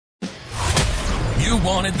You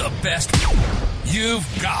wanted the best. You've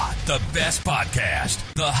got the best podcast,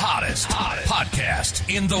 the hottest podcast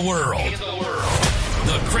in the world.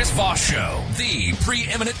 The Chris Voss Show, the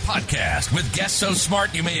preeminent podcast with guests so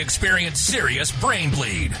smart you may experience serious brain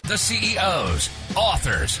bleed. The CEOs,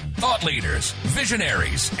 authors, thought leaders,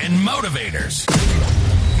 visionaries, and motivators.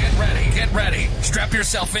 Get ready. Strap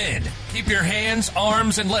yourself in. Keep your hands,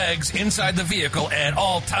 arms, and legs inside the vehicle at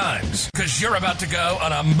all times, because you're about to go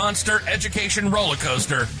on a monster education roller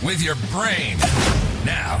coaster with your brain.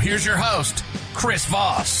 Now, here's your host, Chris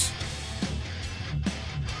Voss.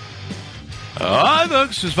 Hi,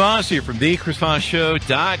 folks. This is Voss here from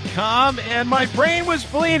thechrisvossshow.com, and my brain was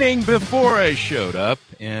bleeding before I showed up,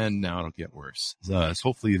 and now it'll get worse. It's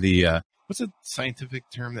hopefully the, what's the scientific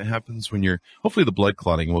term that happens when hopefully the blood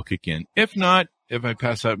clotting will kick in. If not, if I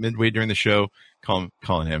pass out midway during the show, call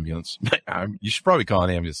an ambulance. You should probably call an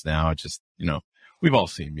ambulance now. Just, we've all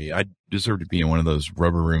seen me. I deserve to be in one of those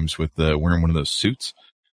rubber rooms with wearing one of those suits,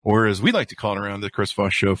 or as we like to call it around the Chris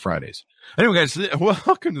Voss Show, Fridays. Anyway, guys,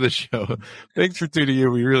 welcome to the show. Thanks for tuning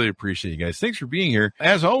in. We really appreciate you guys. Thanks for being here.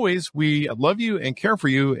 As always, we love you and care for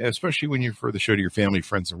you, especially when you refer the show to your family,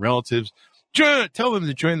 friends, and relatives. Tell them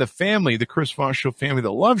to join the family, the Chris Voss Show family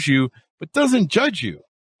that loves you but doesn't judge you.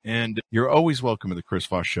 And you're always welcome to the Chris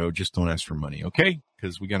Voss Show. Just don't ask for money, okay?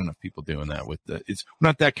 Because we got enough people doing that we're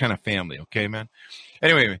not that kind of family, okay, man?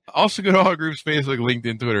 Anyway, also go to all groups, Facebook,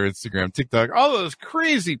 LinkedIn, Twitter, Instagram, TikTok, all those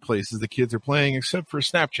crazy places the kids are playing except for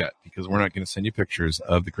Snapchat, because we're not going to send you pictures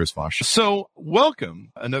of the Chris Voss Show. So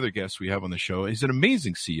welcome another guest we have on the show. He's an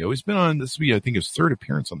amazing CEO. He's been on, this will be, I think, his third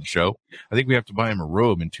appearance on the show. I think we have to buy him a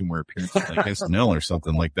robe and 2 more appearances, like SNL or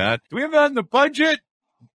something like that. Do we have that in the budget?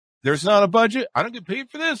 There's not a budget? I don't get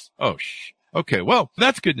paid for this? Oh, okay, well,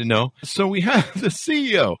 that's good to know. So we have the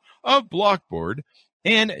CEO of BLOCKBOARD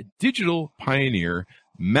and digital pioneer,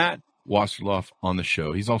 Matt Wasserlauf, on the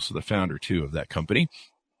show. He's also the founder, too, of that company.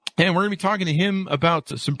 And we're going to be talking to him about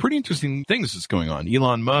some pretty interesting things that's going on.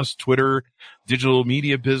 Elon Musk, Twitter, digital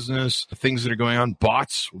media business, things that are going on.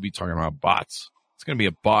 Bots. We'll be talking about bots. It's going to be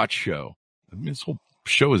a bot show. I mean, this whole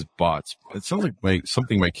show is bots. It sounds like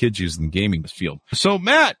something my kids use in the gaming field. So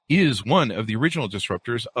Matt is one of the original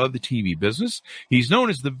disruptors of the TV business. He's known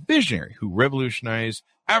as the visionary who revolutionized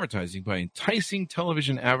advertising by enticing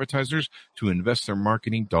television advertisers to invest their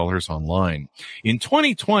marketing dollars online. In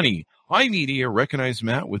 2020, iMedia recognized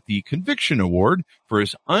Matt with the Conviction Award for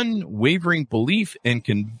his unwavering belief and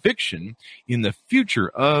conviction in the future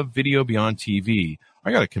of video beyond TV.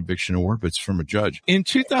 I got a Conviction Award, but it's from a judge. In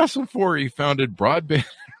 2004, he founded Broadband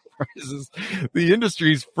Enterprises, the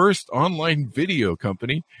industry's first online video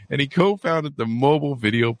company, and he co-founded the mobile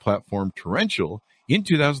video platform Torrential in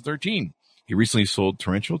 2013. He recently sold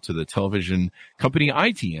Torrential to the television company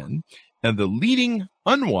ITN and the leading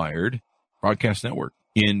unwired broadcast network.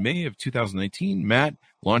 In May of 2019, Matt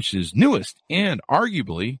launched his newest and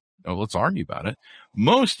arguably, let's argue about it,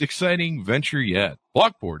 most exciting venture yet,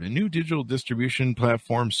 BLOCKBOARD, a new digital distribution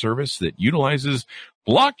platform service that utilizes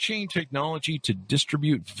blockchain technology to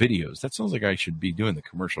distribute videos. That sounds like I should be doing the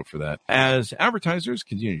commercial for that. As advertisers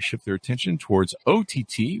continue to shift their attention towards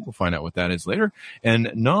OTT, we'll find out what that is later,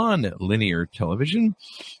 and non-linear television,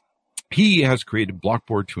 he has created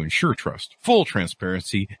BLOCKBOARD to ensure trust, full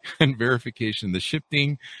transparency, and verification in the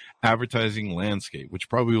shifting advertising landscape, which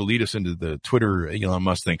probably will lead us into the Twitter Elon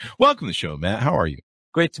Musk thing. Welcome to the show, Matt. How are you?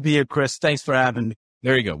 Great to be here, Chris. Thanks for having me.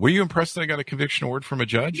 There you go. Were you impressed that I got a Conviction Award from a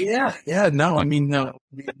judge? Yeah. No, I mean,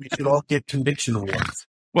 we should all get Conviction Awards.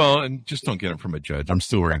 Well, and just don't get them from a judge. I'm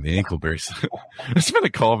still wearing the ankle brace. It's been a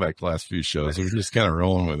callback the last few shows. We're just kind of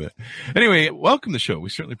rolling with it. Anyway, welcome to the show. We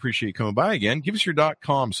certainly appreciate you coming by again. Give us your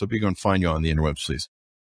 .com so people can find you on the interwebs, please.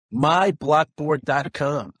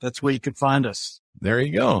 MyBlockboard.com. That's where you can find us. There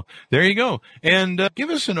you go. And give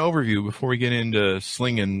us an overview before we get into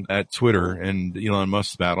slinging at Twitter and Elon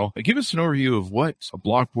Musk's battle. Give us an overview of what a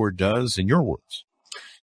BLOCKBOARD does in your words.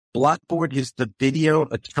 BLOCKBOARD is the video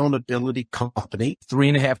accountability company.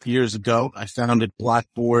 3.5 years ago, I founded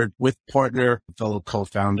BLOCKBOARD with partner, fellow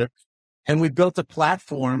co-founder, and we built a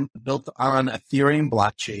platform built on Ethereum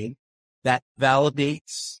blockchain that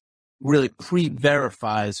validates, really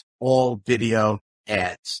pre-verifies all video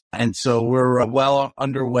ads. And so we're well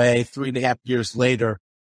underway. 3.5 years later,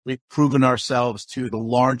 we've proven ourselves to the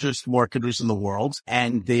largest marketers in the world,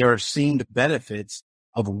 and they are seeing the benefits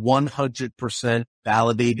of 100%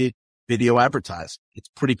 validated video advertising. It's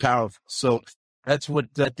pretty powerful. So that's what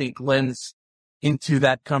I think lends into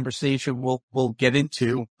that conversation we'll get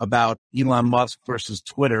into about Elon Musk versus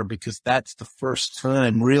Twitter, because that's the first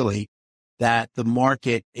time really that the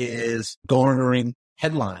market is garnering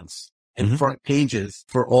headlines and front pages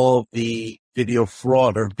for all the video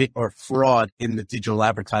fraud or fraud in the digital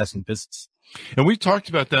advertising business. And we talked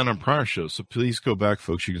about that on prior shows. So please go back,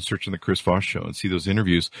 folks. You can search on the Chris Voss Show and see those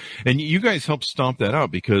interviews. And you guys help stomp that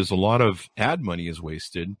out because a lot of ad money is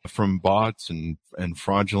wasted from bots and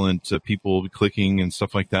fraudulent people clicking and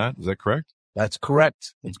stuff like that. Is that correct? That's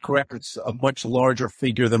correct. It's correct. It's a much larger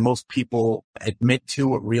figure than most people admit to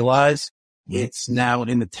or realize. It's now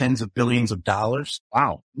in the tens of billions of dollars.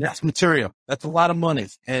 Wow. That's material. That's a lot of money.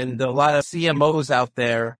 And a lot of CMOs out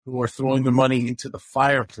there who are throwing their money into the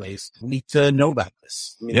fireplace need to know about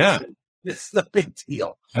this. I mean, yeah. This is a big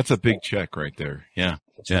deal. That's a big check right there. Yeah.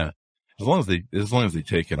 Yeah. As long as they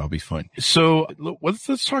take it, I'll be fine. So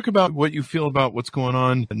let's talk about what you feel about what's going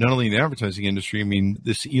on, not only in the advertising industry. I mean,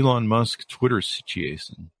 this Elon Musk Twitter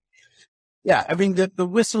situation. Yeah. I mean, the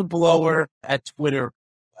whistleblower at Twitter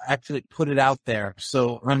actually put it out there.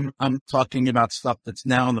 So I'm talking about stuff that's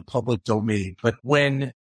now in the public domain. But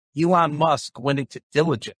when Elon Musk went into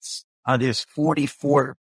diligence on his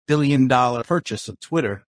 $44 billion purchase of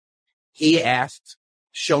Twitter, he asked,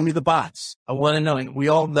 show me the bots. I want to know. And we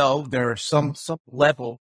all know there are some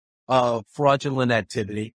level of fraudulent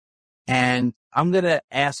activity. And I'm going to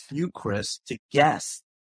ask you, Chris, to guess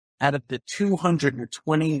out of the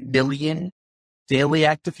 220 million daily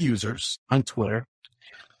active users on Twitter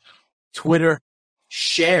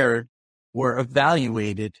shared were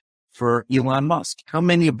evaluated for Elon Musk. How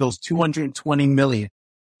many of those 220 million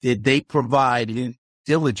did they provide in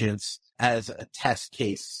diligence as a test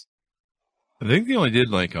case? I think they only did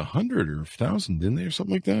like 100 or 1,000, didn't they, or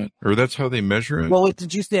something like that? Or that's how they measure it? Well,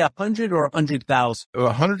 did you say 100 or 100,000?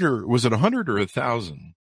 100 or was it 100 or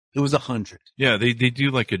 1,000? It was 100. Yeah, they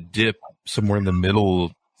do like a dip somewhere in the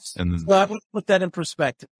middle. And well, I want to put that in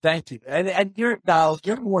perspective. Thank you. And you're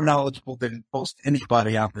more knowledgeable than most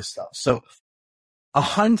anybody on this stuff. So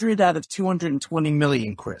 100 out of 220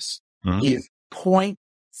 million, Chris, is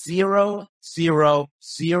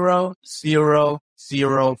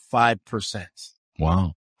 0.0000005%.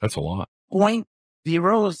 Wow. That's a lot.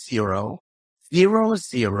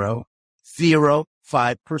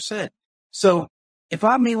 0.00005%. So if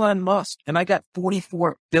I'm Elon Musk and I got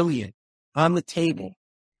 44 billion on the table,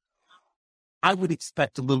 I would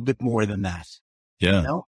expect a little bit more than that. Yeah. You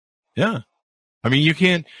know? Yeah. I mean, you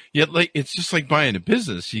can't yet like, it's just like buying a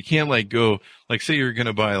business. You can't like go, like say you're going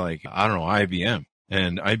to buy like, I don't know, IBM,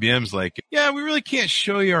 and IBM's like, yeah, we really can't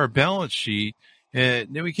show you our balance sheet.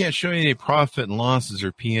 And then we can't show you any profit and losses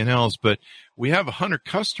or P&Ls, but we have 100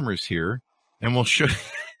 customers here and we'll show,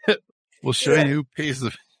 you who pays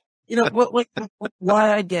the, you know,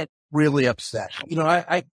 why I get really upset. You know,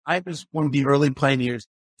 I was one of the early pioneers.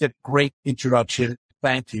 Did great introduction.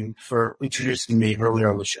 Thank you for introducing me earlier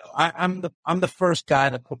on the show. I'm the first guy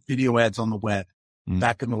to put video ads on the web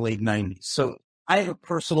back in the late 90s. So I have a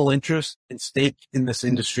personal interest and stake in this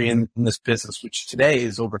industry and in this business, which today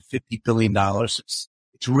is over $50 billion. It's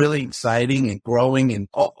really exciting and growing, and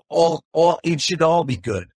all it should all be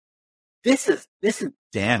good. This is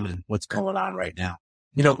damning what's going on right now.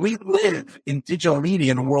 You know, we live in digital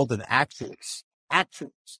media in a world of actions.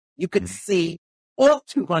 You can see all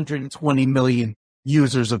 220 million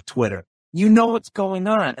users of Twitter. You know what's going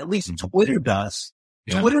on. At least Twitter does.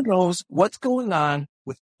 Yeah. Twitter knows what's going on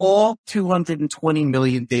with all 220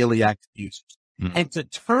 million daily active users. And to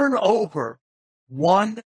turn over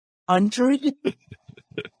 100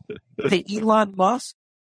 to Elon Musk,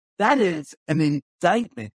 that is an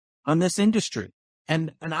indictment on this industry.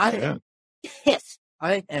 And I am pissed.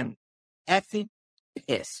 I am effing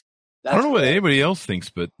pissed. I don't know what anybody else thinks,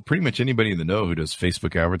 but pretty much anybody in the know who does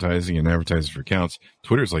Facebook advertising and advertising for accounts,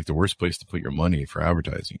 Twitter's like the worst place to put your money for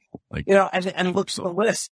advertising. Like, you know, and look at the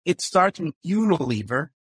list. It starts with Unilever,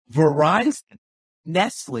 Verizon,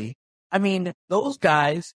 Nestle. I mean, those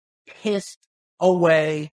guys pissed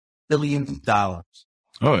away billions of dollars.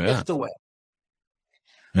 Oh yeah. Pissed away.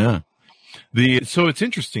 Yeah. So it's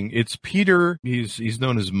interesting. It's Peter. He's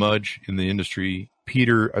known as Mudge in the industry.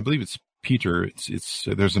 Peter, I believe it's Peter, it's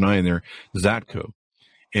there's an I in there, Zatko.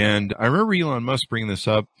 And I remember Elon Musk bringing this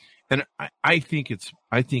up, and I think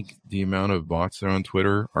the amount of bots that are on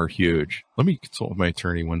Twitter are huge. Let me consult with my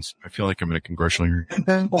attorney once. I feel like I'm in a congressional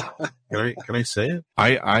hearing. Can I say it?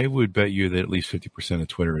 I would bet you that at least 50% of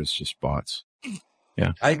Twitter is just bots.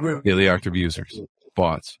 Yeah. I agree. Daily active users.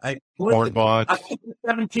 Bots. Porn bots. October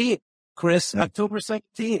 17th, Chris, October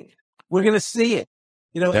 17th. We're going to see it.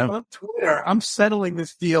 You know, on Twitter, I'm settling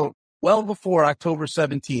this deal well before October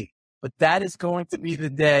 17th, but that is going to be the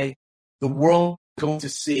day the world is going to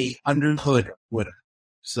see under the hood of Twitter.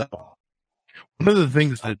 So one of the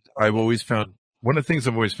things I've always found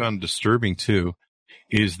disturbing too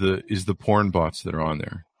is the porn bots that are on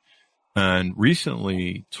there. And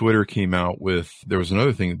recently, Twitter came out with, there was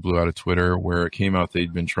another thing that blew out of Twitter where it came out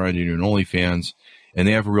they'd been trying to do an OnlyFans, and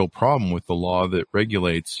they have a real problem with the law that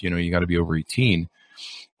regulates, you got to be over 18.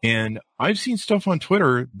 And I've seen stuff on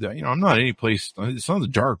Twitter that, I'm not any place, it's not the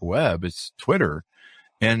dark web, it's Twitter.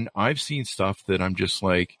 And I've seen stuff that I'm just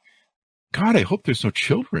like, God, I hope there's no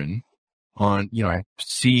children on,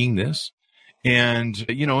 seeing this. And,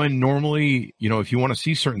 and normally, if you want to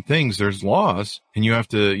see certain things, there's laws and you have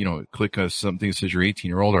to, click on something that says you're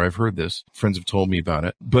 18 or older. I've heard this. Friends have told me about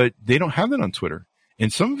it, but they don't have that on Twitter.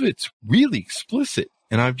 And some of it's really explicit.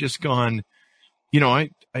 And I've just gone,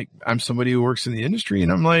 I'm somebody who works in the industry,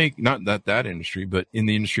 and I'm like, not that industry, but in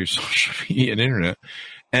the industry of social media and internet.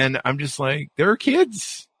 And I'm just like, there are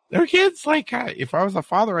kids. Like, if I was a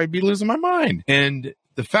father, I'd be losing my mind. And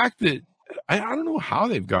the fact that I don't know how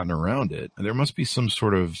they've gotten around it. There must be some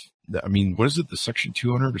sort of, what is it? The Section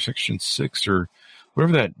 200 or Section 6 or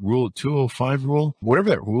whatever that rule, 205 rule, whatever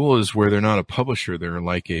that rule is, where they're not a publisher. They're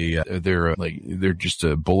like they're just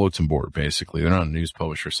a bulletin board, basically. They're not a news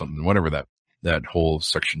publisher or something, whatever that whole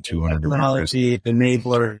Section 200. Technology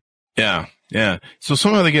enabler. Yeah. So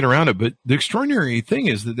somehow they get around it. But the extraordinary thing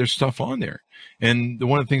is that there's stuff on there. And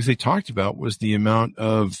one of the things they talked about was the amount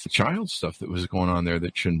of child stuff that was going on there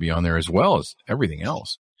that shouldn't be on there, as well as everything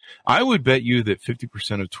else. I would bet you that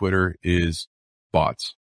 50% of Twitter is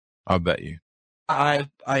bots. I'll bet you. I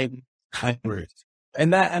agree.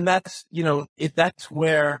 And that's, if that's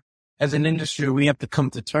where, as an industry, we have to come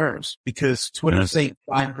to terms, because Twitter saying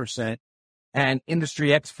 5%. And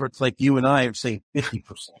industry experts like you and I are saying 50%.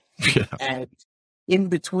 Yeah. And in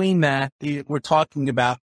between that, we're talking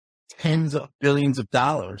about tens of billions of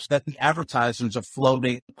dollars that the advertisers are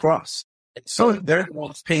floating across. So they're the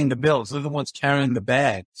ones paying the bills. They're the ones carrying the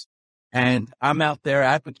bags. And I'm out there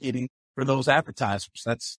advocating for those advertisers.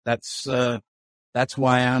 That's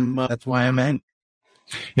why I'm in.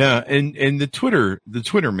 Yeah. And the Twitter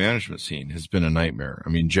management scene has been a nightmare. I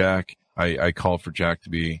mean, Jack, I called for Jack to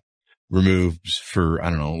be removed for, I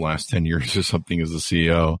don't know, last 10 years or something as the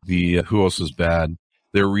CEO. Who else was bad?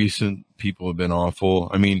 Their recent people have been awful.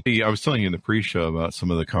 I mean, I was telling you in the pre-show about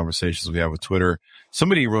some of the conversations we have with Twitter.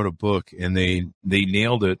 Somebody wrote a book and they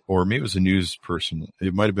nailed it, or maybe it was a news person.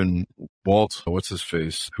 It might have been Walt, what's his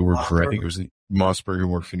face, who worked for, I think it was Mossberg, who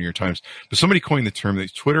worked for New York Times. But somebody coined the term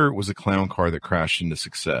that Twitter was a clown car that crashed into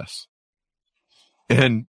success.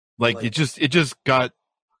 And it just got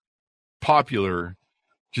popular,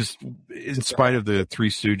 just in spite of the Three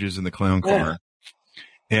Stooges and the clown car. Yeah.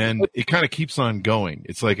 And it kind of keeps on going.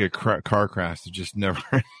 It's like a car crash that just never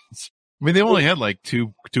ends. I mean, they only had like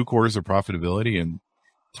two quarters of profitability in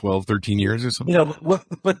 12, 13 years or something.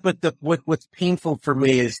 What's painful for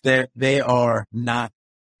me is they're not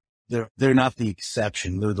the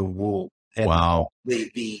exception. They're the rule. And wow.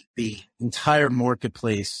 The entire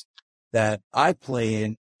marketplace that I play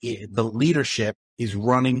in, the leadership is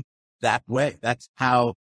running that way. That's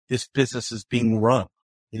how this business is being run.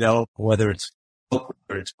 Whether it's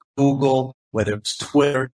Google, whether it's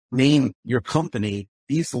Twitter, name your company.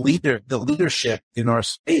 The leadership in our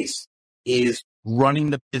space is running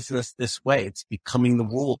the business this way. It's becoming the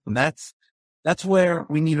rule. And that's where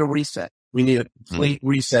we need a reset. We need a complete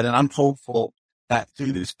reset. And I'm hopeful that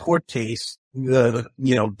through this court case, the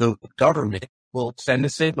government will send a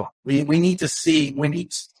signal. We need to see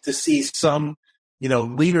some,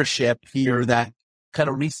 leadership here that kind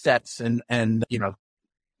of resets and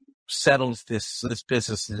settles this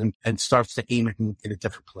business and starts to aim it in a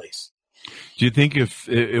different place. Do you think if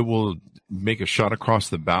it will make a shot across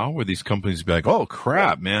the bow where these companies be like, oh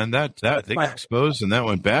crap, man, that they got exposed and that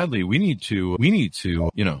went badly. We need to clean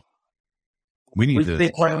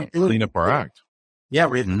up our act. Yeah,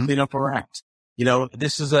 we have to clean up our act.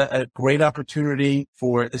 This is a great opportunity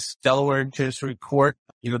for this Delaware Judiciary Court.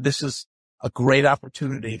 This is a great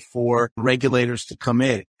opportunity for regulators to come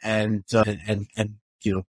in and kind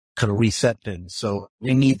of reset things. So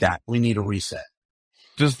we need that. We need a reset.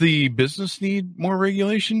 Does the business need more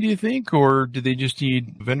regulation, do you think? Or do they just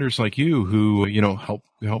need vendors like you who, help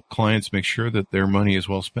clients make sure that their money is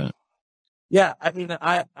well spent? Yeah. I mean,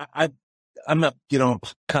 I'm a,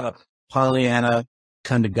 kind of Pollyanna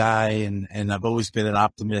kind of guy, and I've always been an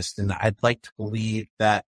optimist, and I'd like to believe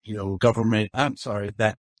that,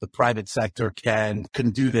 that the private sector can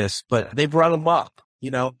do this, but they've run them up.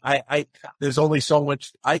 There's only so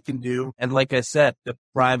much I can do. And like I said, the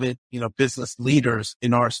private, business leaders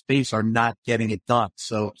in our space are not getting it done.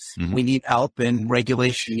 So we need help, and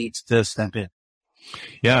regulation needs to step in.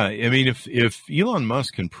 Yeah. I mean, if Elon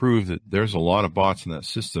Musk can prove that there's a lot of bots in that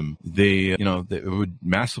system, it would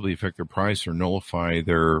massively affect their price or nullify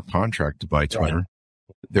their contract to buy Twitter.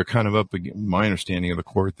 they're kind of up, my understanding of the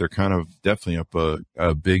court, they're kind of definitely up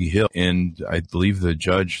a big hill. And I believe the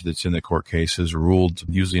judge that's in the court case has ruled,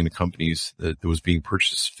 usually in the companies that was being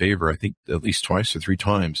purchased favor, I think at least twice or three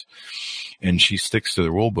times. And she sticks to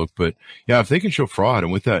the rule book. But yeah, if they can show fraud,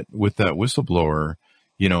 and with that whistleblower,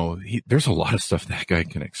 there's a lot of stuff that guy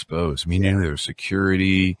can expose. I mean, he knew their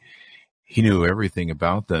security. He knew everything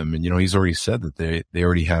about them. And, he's already said that they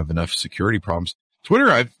already have enough security problems.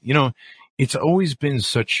 Twitter, it's always been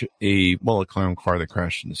such a clown car that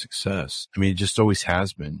crashed into success. I mean, it just always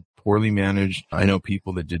has been poorly managed. I know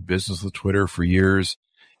people that did business with Twitter for years,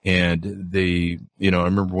 and they, I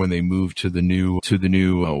remember when they moved to the new,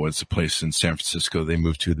 what's the place in San Francisco? They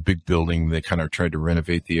moved to the big building. They kind of tried to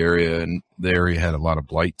renovate the area, and the area had a lot of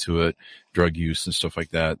blight to it, drug use and stuff like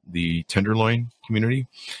that. The Tenderloin community.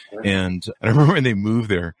 And I remember when they moved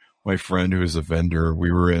there, my friend who is a vendor,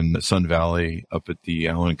 we were in Sun Valley up at the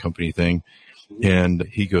Elon company thing. And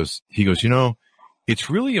he goes,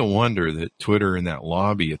 it's really a wonder that Twitter in that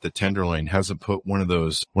lobby at the Tenderloin hasn't put one of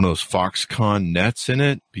those Foxconn nets in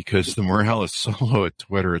it, because the morale is so low at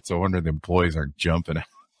Twitter. It's a wonder the employees aren't jumping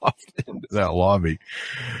off into that lobby.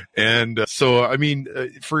 And so, I mean,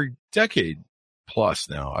 for a decade plus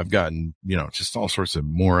now, I've gotten, just all sorts of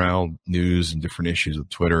morale news and different issues with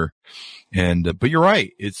Twitter. And, but you're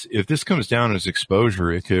right. If this comes down as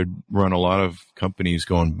exposure, it could run a lot of companies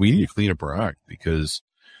going, we need to clean up our act, because,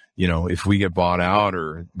 if we get bought out,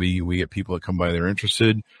 or we get people that come by that are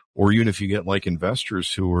interested, or even if you get like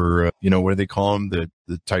investors who are, what do they call them? The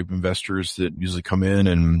type of investors that usually come in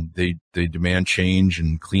and they demand change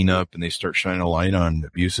and clean up, and they start shining a light on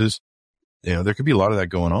abuses. There could be a lot of that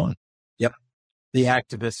going on. Yep. The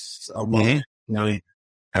activists,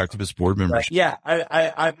 activist board members. Right. Yeah.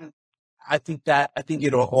 I think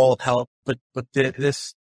it'll all help, but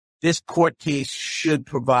this court case should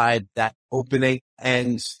provide that opening,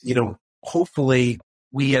 and, hopefully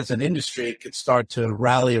we as an industry could start to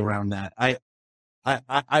rally around that.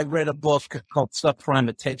 I read a book called Subprime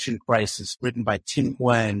Attention Crisis, written by Tim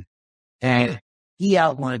Wen, and he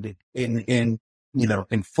outlined it in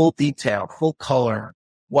full detail, full color,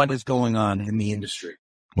 what is going on in the industry.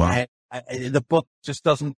 Wow. The book just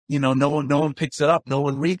doesn't, no one picks it up. No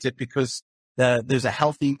one reads it, because there's a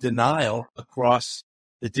healthy denial across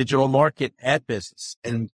the digital market ad business.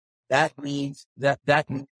 And that means that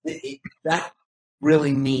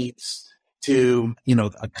really needs to,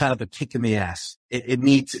 a kind of a kick in the ass. It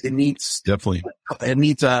needs definitely, it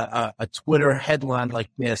needs a Twitter headline like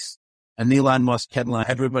this, an Elon Musk headline.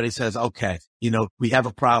 Everybody says, okay, we have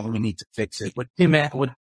a problem. We need to fix it. What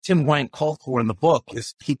Tim Wine called for in the book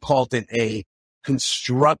is, he called it a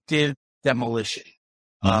constructive demolition.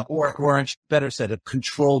 Or better said, a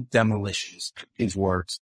controlled demolitions, his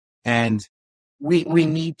words. And we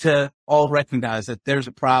need to all recognize that there's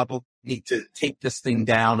a problem. We need to take this thing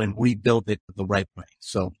down and rebuild it the right way.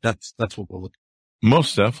 So that's what we're looking at.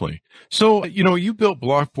 Most definitely. So, you built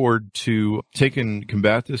BLOCKBOARD to take and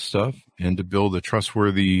combat this stuff, and to build a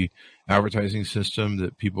trustworthy advertising system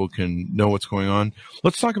that people can know what's going on.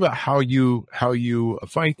 Let's talk about how you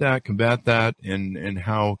fight that, combat that, and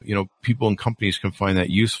how, people and companies can find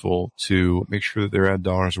that useful to make sure that their ad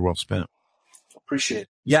dollars are well spent. Appreciate it.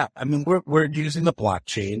 Yeah. I mean, we're using the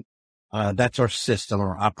blockchain. That's our system,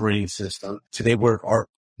 our operating system. Today, our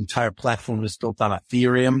entire platform is built on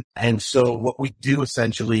Ethereum. And so what we do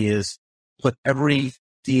essentially is put every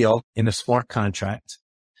deal in a smart contract.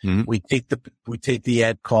 Mm-hmm. We take the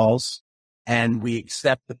ad calls, and we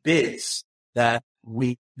accept the bids that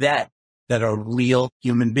are real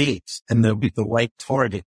human beings and the right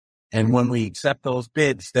target. And when we accept those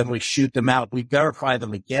bids, then we shoot them out. We verify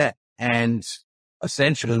them again. And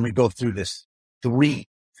essentially we go through this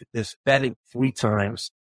vetting 3 times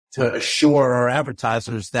to assure our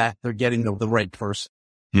advertisers that they're getting the right person.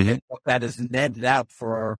 Mm-hmm. And that is netted out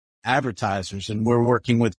for our advertisers. And we're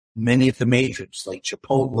working with many of the majors like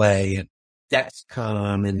Chipotle and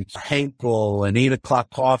Dexcom and Henkel and 8 O'Clock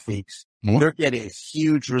Coffees. Mm-hmm. They're getting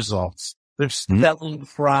huge results. They're selling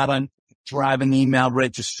product, driving email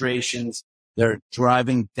registrations. They're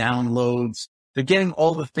driving downloads. They're getting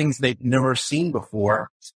all the things they've never seen before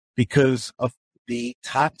because of the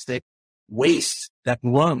toxic waste that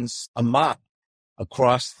runs amok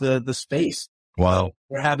across the space. Wow.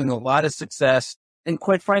 We're having a lot of success. And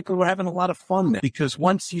quite frankly, we're having a lot of fun there, because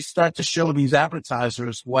once you start to show these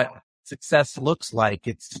advertisers what success looks like,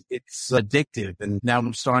 it's addictive. And now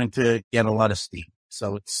I'm starting to get a lot of steam.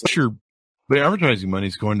 So it's sure. The advertising money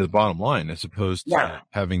is going to the bottom line as opposed to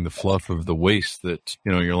having the fluff of the waste that,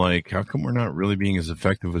 you're like, how come we're not really being as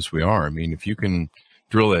effective as we are? I mean, if you can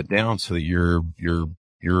drill that down so that you're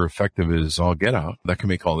you're effective as all get out. That can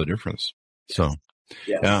make all the difference. So,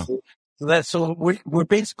 yeah. So we're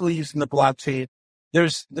basically using the blockchain.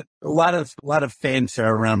 There's a lot of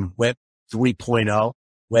fanfare around Web 3.0,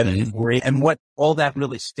 Web 3, and what all that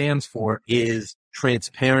really stands for is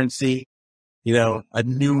transparency. A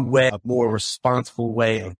new way, a more responsible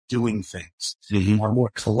way of doing things, a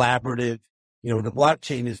more collaborative. The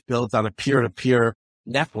blockchain is built on a peer-to-peer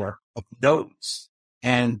network of nodes,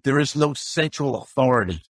 and there is no central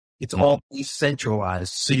authority. It's all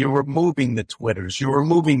decentralized. So you're removing the Twitters, you're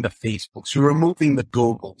removing the Facebooks, you're removing the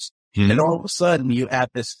Googles, and all of a sudden you have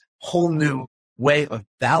this whole new way of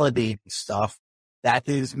validating stuff that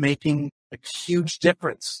is making a huge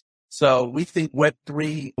difference. So we think Web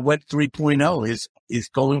 3.0 is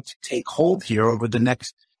going to take hold here over the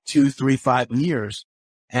next 2, 3, 5 years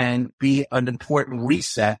and be an important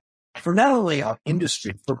reset for not only our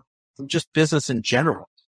industry, for just business in general.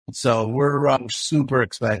 So we're super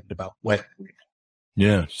excited about Web 3.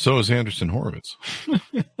 Yeah. So is Anderson Horowitz.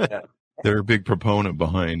 They're a big proponent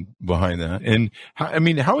behind that. And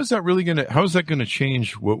how is that going to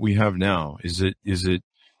change what we have now? Is it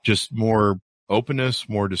just more openness,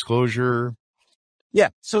 more disclosure? Yeah.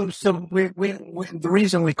 So we the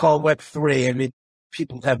reason we call Web 3,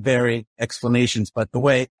 people have varying explanations, but the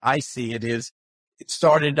way I see it is it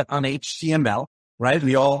started on HTML, right?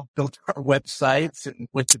 We all built our websites and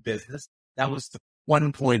went to business. That was the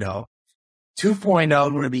 1.0.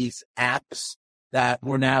 2.0 were these apps that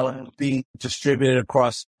were now being distributed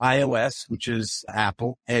across iOS, which is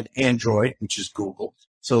Apple, and Android, which is Google.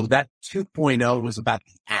 So that 2.0 was about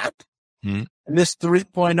the app. And this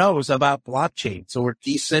 3.0 is about blockchain. So we're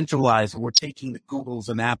decentralized. We're taking the Googles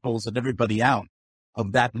and Apples and everybody out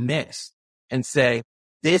of that mix and say,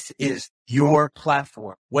 this is your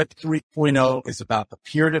platform. Web 3.0 is about the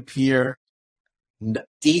peer-to-peer,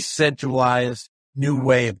 decentralized new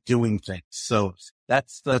way of doing things. So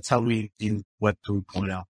that's how we do Web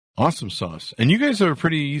 3.0. Awesome sauce. And you guys have a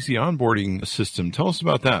pretty easy onboarding system. Tell us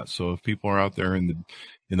about that. So if people are out there in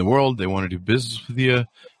the world, they want to do business with you,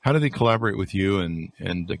 how do they collaborate with you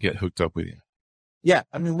and get hooked up with you? Yeah.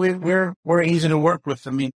 We're easy to work with.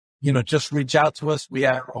 Just reach out to us.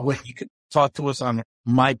 You can talk to us on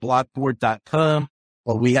myblockboard.com,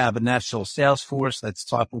 or we have a national sales force that's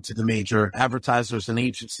talking to the major advertisers and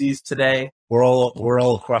agencies today. We're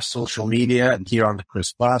all across social media and here on the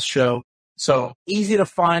Chris Voss Show. So easy to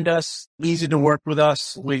find us, easy to work with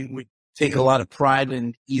us. We take a lot of pride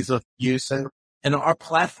in ease of use, and our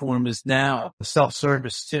platform is now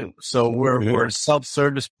self-service too. So we're a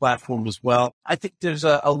self-service platform as well. I think there's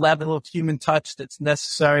a level of human touch that's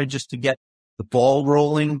necessary just to get the ball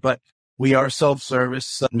rolling, but we are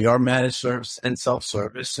self-service. We are managed service and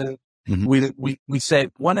self-service. And we say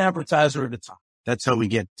one advertiser at a time. That's how we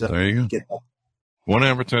get. There you go. One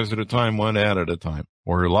advertiser at a time, one ad at a time,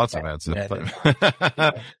 or lots of ads at a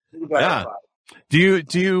time. Yeah. Do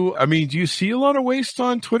you see a lot of waste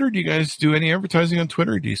on Twitter? Do you guys do any advertising on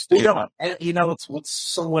Twitter? Do you still? It's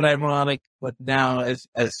somewhat ironic, but now as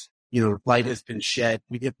light has been shed,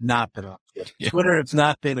 we have not been on Twitter. Yeah. Twitter has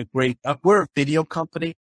not been a great, we're a video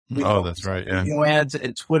company. That's right. Yeah. Video ads,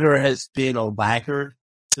 and Twitter has been a laggard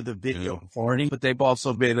to the video party, but they've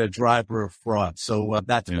also been a driver of fraud. So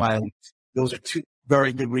that's why those are two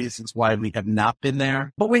very good reasons why we have not been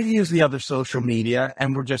there. But we use the other social media,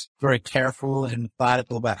 and we're just very careful and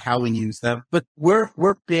methodical about how we use them. But we're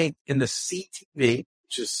big in the CTV,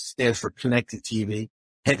 which stands for connected TV,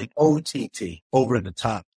 and the OTT, over the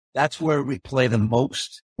top. That's where we play the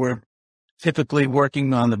most. We're typically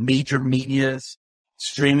working on the major media's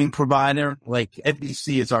streaming provider. Like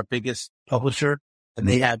NBC is our biggest publisher, and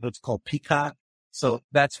they have what's called Peacock. So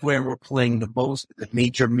that's where we're playing the most, the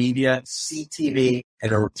major media, CTV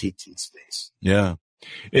and OTT space. Yeah.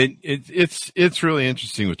 It's really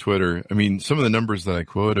interesting with Twitter. Some of the numbers that I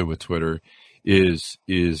quoted with Twitter is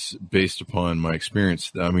based upon my experience.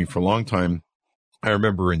 For a long time, I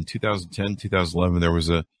remember in 2010, 2011, there was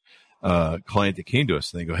a client that came to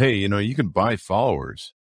us and they go, hey, you can buy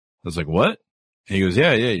followers. I was like, what? And he goes,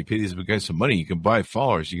 yeah, you pay these guys some money. You can buy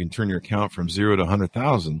followers. You can turn your account from 0 to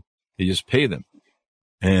 100,000. You just pay them.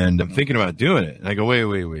 And I'm thinking about doing it. And I go, wait.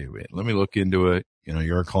 Let me look into it.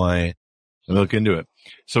 You're a client. Let me look into it.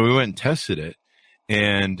 So we went and tested it.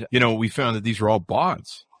 And, we found that these were all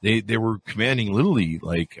bots. They were commanding literally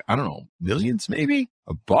millions maybe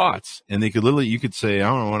of bots. And they could you could say,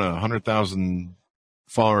 I want a 100,000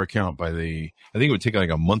 follower account I think it would take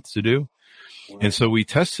like a month to do. And so we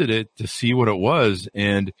tested it to see what it was.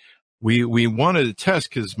 And we wanted to test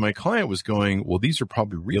because my client was going, well, these are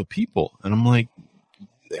probably real people. And I'm like,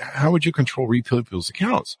 how would you control people's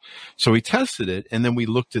accounts? So we tested it, and then we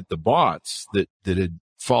looked at the bots that had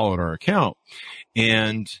followed our account,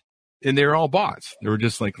 and they were all bots. They were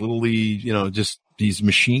just like literally, just these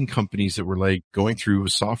machine companies that were like going through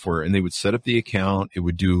software, and they would set up the account. It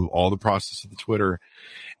would do all the process of the Twitter,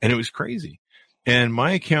 and it was crazy. And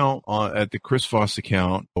my account at the Chris Voss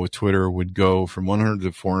account with Twitter would go from 100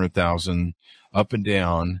 to 400,000 up and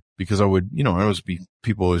down because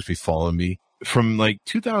people always be following me. From like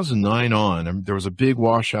 2009 on, there was a big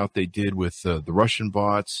washout they did with the Russian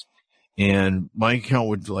bots, and my account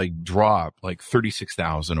would like drop like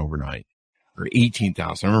 36,000 overnight or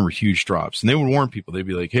 18,000. I remember huge drops, and they would warn people. They'd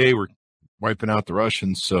be like, "Hey, we're wiping out the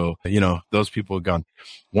Russians." So, those people had gone.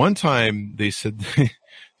 One time they said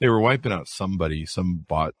they were wiping out some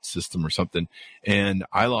bot system or something. And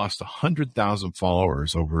I lost 100,000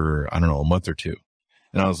 followers over, I don't know, a month or two.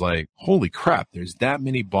 And I was like, holy crap, there's that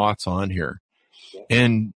many bots on here.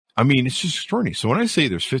 And I mean, it's just extraordinary. So when I say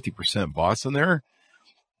there's 50% bots in there,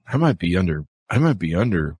 I might be under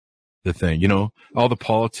the thing, all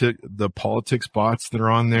the politics bots that are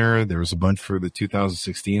on there. There was a bunch for the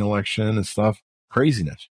 2016 election and stuff.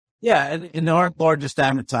 Craziness. Yeah, and our largest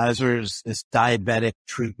advertiser is diabetic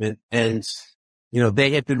treatment. And,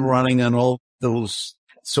 they had been running on all those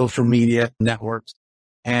social media networks.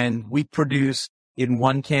 And we produced in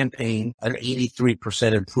one campaign an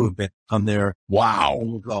 83% improvement on their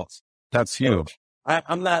results. That's huge.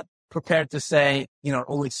 I'm not prepared to say,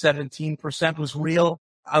 only 17% was real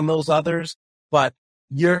on those others, but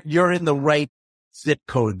you're in the right zip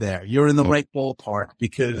code there. You're in the right ballpark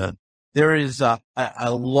because there is a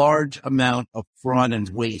large amount of fraud and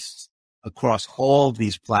waste across all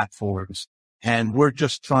these platforms. And we're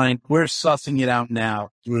sussing it out now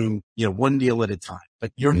through, one deal at a time.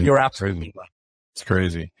 But you're absolutely right. It's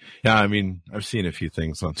crazy. Yeah. I mean, I've seen a few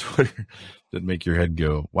things on Twitter that make your head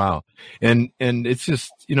go, wow. And it's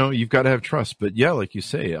just, you've got to have trust. But yeah, like you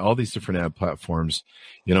say, all these different ad platforms,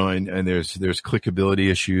 and there's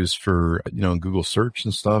clickability issues for, Google search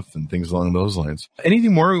and stuff and things along those lines.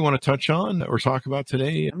 Anything more we want to touch on or talk about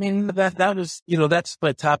today? I mean, that was, that's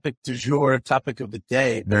my topic du jour, topic of the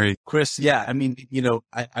day. Chris. Yeah. I mean,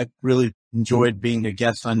 I really enjoyed being a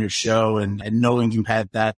guest on your show and knowing you had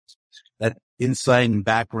that insight and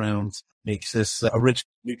background makes this a rich,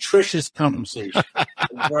 nutritious conversation.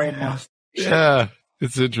 Very much. Yeah,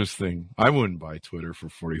 it's interesting. I wouldn't buy Twitter for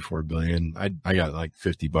 $44 billion. I got like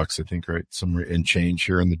 $50, I think, right? Somewhere in change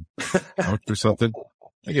here in the couch or something.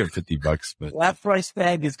 I give $50, but that price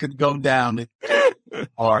tag is going to go down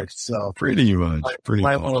hard. So pretty much.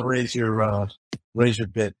 Might want to raise your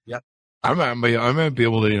bid. Yep. I might be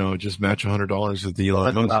able to, just match $100 with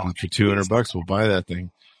Elon Musk for $200. We'll buy that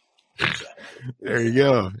thing. There you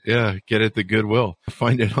go. Yeah. Get it at the Goodwill.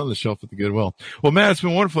 Find it on the shelf at the Goodwill. Well, Matt, it's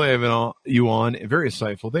been wonderful having you on. Very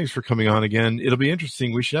insightful. Thanks for coming on again. It'll be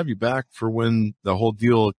interesting. We should have you back for when the whole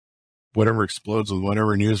deal, whatever explodes with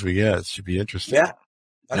whatever news we get. It should be interesting. Yeah.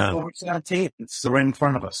 That's what we're on tape. It's right in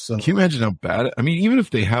front of us. So. Can you imagine how bad even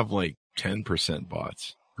if they have like 10%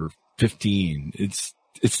 bots or 15, it's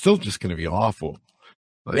still just going to be awful.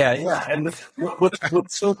 Like, yeah. And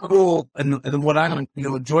what's so cool and what I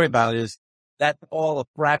enjoy about it is that's all a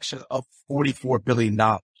fraction of $44 billion,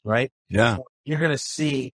 right? Yeah. So you're going to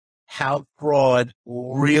see how fraud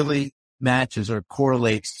really matches or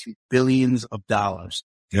correlates to billions of dollars.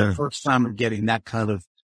 Yeah. The first time I'm getting that kind of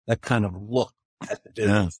look at the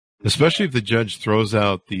business. Yeah. Especially if the judge throws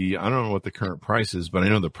out I don't know what the current price is, but I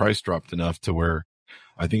know the price dropped enough to where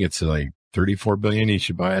I think it's like $34 billion you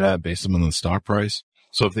should buy it at based on the stock price.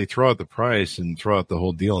 So if they throw out the price and throw out the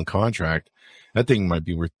whole deal and contract, that thing might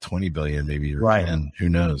be worth $20 billion maybe. Right. And who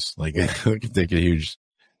knows? Like it could take a huge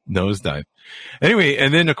nosedive. Anyway,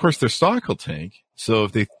 and then of course their stock will tank. So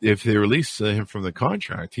if they release him from the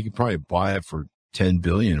contract, he could probably buy it for $10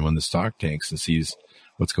 billion when the stock tanks and sees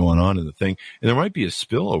what's going on in the thing. And there might be a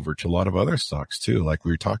spillover to a lot of other stocks too, like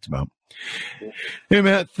we talked about. Hey,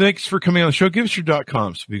 Matt, thanks for coming on the show. Give us your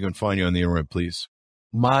 .com so we can find you on the internet, please.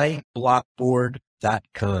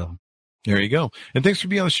 MyBlockBoard.com. There you go. And thanks for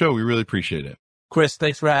being on the show. We really appreciate it. Chris,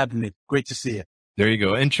 thanks for having me. Great to see you. There you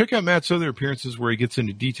go. And check out Matt's other appearances where he gets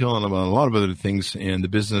into detail on about a lot of other things and the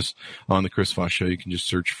business on the Chris Voss Show. You can just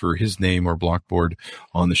search for his name or Blockboard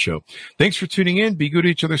on the show. Thanks for tuning in. Be good to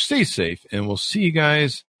each other. Stay safe. And we'll see you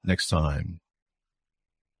guys next time.